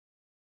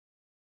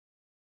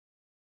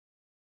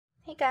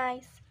Hey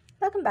guys,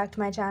 welcome back to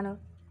my channel.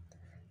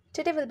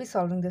 Today we'll be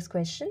solving this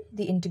question,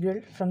 the integral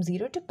from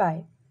 0 to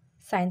pi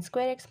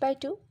sin² x by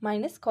 2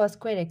 minus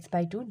cos² x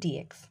by 2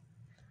 dx.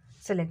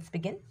 So let's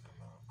begin.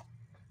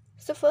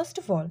 So first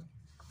of all,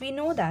 we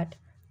know that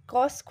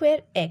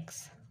cos²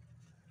 x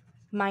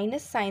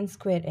minus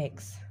sin²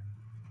 x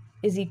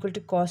is equal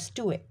to cos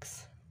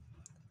 2x.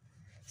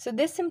 So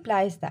this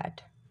implies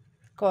that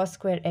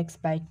cos² x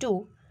by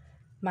 2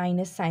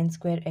 minus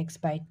sin² x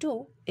by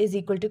 2 is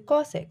equal to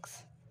cos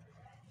x.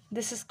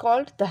 This is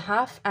called the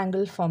half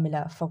angle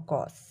formula for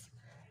cos.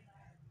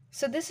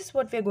 So this is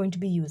what we're going to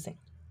be using.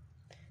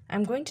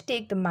 I'm going to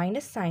take the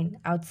minus sign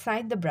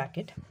outside the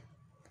bracket,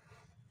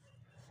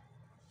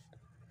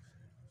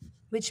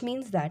 which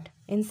means that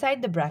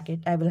inside the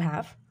bracket I will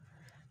have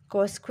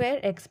cos²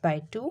 x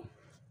by 2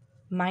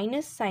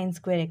 minus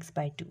sin² x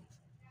by 2.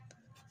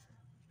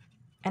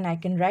 And I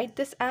can write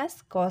this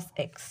as cos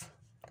x.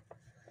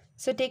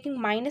 So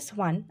taking minus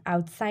 1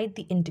 outside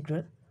the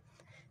integral,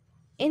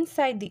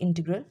 inside the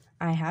integral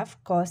I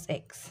have cos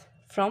x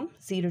from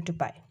 0 to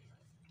pi.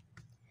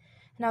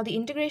 Now the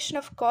integration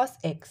of cos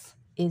x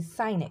is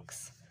sin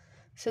x.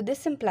 So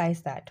this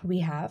implies that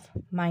we have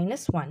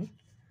minus 1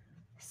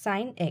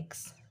 sin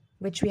x,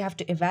 which we have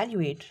to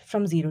evaluate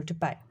from 0 to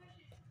pi.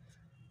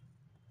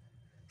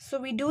 So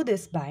we do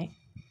this by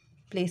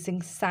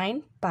placing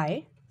sin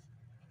pi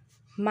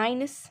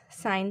minus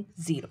sin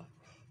 0.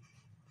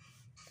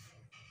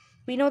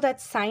 We know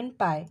that sin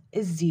pi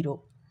is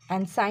 0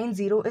 and sin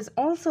 0 is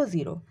also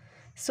 0.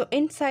 So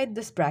inside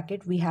this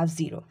bracket we have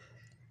 0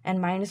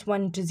 and minus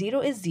 1 into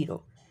 0 is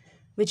 0,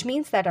 which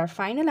means that our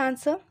final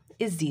answer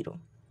is 0.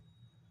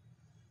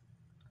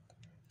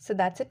 So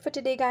that's it for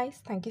today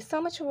guys. Thank you so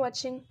much for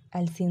watching.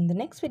 I'll see you in the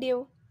next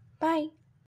video. Bye.